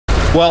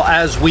Well,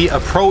 as we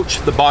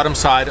approach the bottom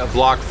side of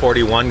Lock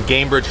 41,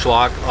 Gamebridge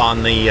Lock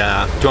on the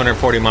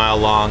 240-mile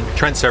long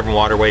Trent Severn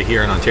Waterway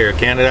here in Ontario,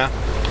 Canada,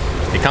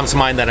 it comes to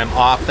mind that I'm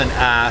often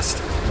asked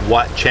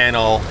what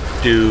channel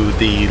do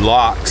the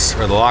locks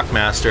or the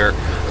Lockmaster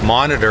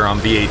monitor on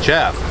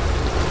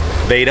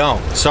VHF. They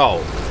don't.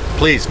 So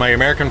please, my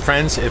American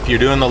friends, if you're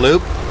doing the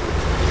loop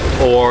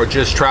or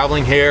just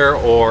traveling here,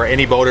 or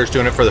any boaters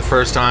doing it for the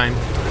first time,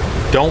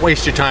 don't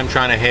waste your time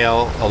trying to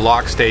hail a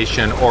lock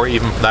station, or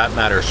even for that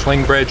matter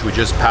swing bridge. We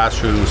just passed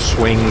through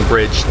swing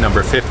bridge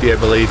number 50, I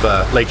believe,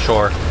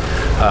 Lakeshore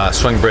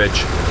swing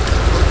bridge,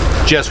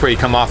 just where you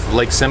come off of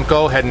Lake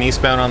Simcoe heading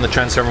eastbound on the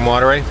Trent Severn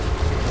Waterway,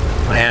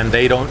 and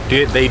they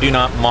do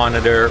not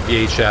monitor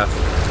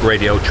VHF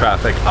radio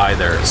traffic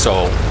either.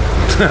 So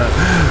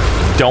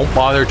don't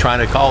bother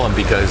trying to call them,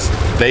 because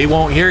they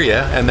won't hear you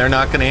and they're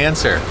not going to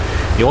answer.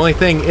 The only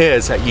thing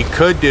is that you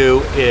could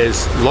do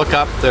is look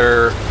up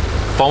their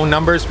phone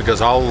numbers,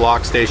 because all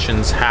lock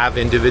stations have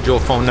individual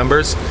phone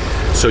numbers,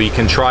 so you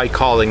can try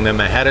calling them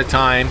ahead of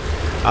time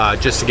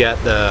just to get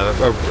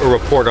a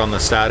report on the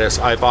status.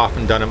 I've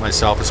often done it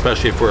myself,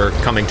 especially if we're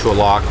coming to a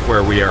lock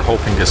where we are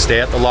hoping to stay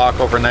at the lock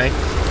overnight.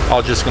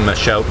 I'll just give them a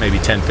shout maybe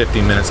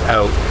 10-15 minutes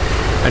out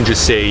and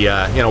just say,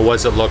 you know, what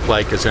does it look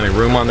like? Is there any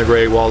room on the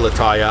gray wall to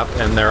tie up?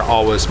 And they're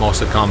always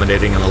most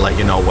accommodating, and they'll let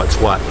you know what's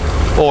what.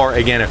 Or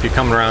again, if you're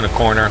coming around a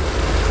corner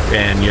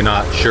and you're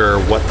not sure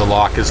what the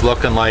lock is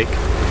looking like,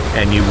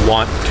 and you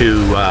want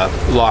to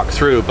lock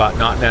through but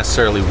not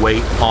necessarily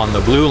wait on the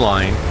blue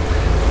line,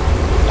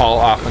 I'll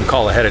often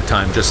call ahead of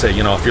time. Just say,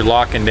 you know, if you're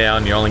locking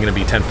down, you're only going to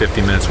be 10-15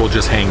 minutes, we'll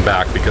just hang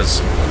back,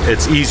 because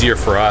it's easier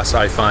for us,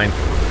 I find,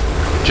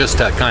 just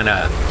to kind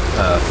of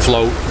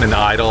float and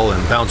idle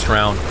and bounce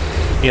around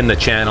in the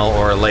channel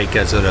or a lake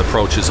as it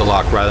approaches the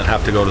lock, rather than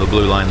have to go to the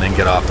blue line and then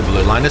get off the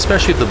blue line,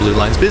 especially if the blue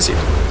line's busy.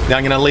 Now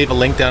I'm going to leave a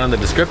link down in the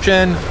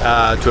description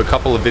to a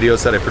couple of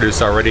videos that I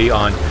produced already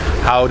on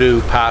how to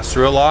pass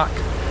through a lock,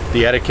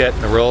 the etiquette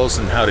and the rules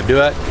and how to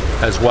do it,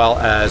 as well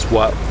as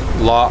what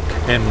lock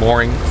and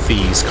mooring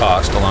fees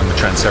cost along the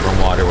Trent Severn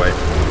Waterway.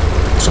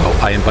 So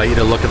I invite you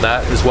to look at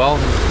that as well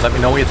and let me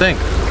know what you think.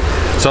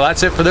 So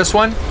that's it for this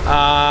one.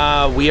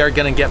 We are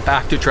going to get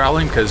back to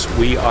traveling, because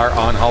we are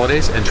on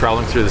holidays and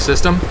traveling through the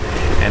system,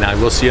 and I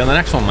will see you on the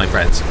next one, my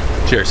friends.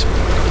 Cheers.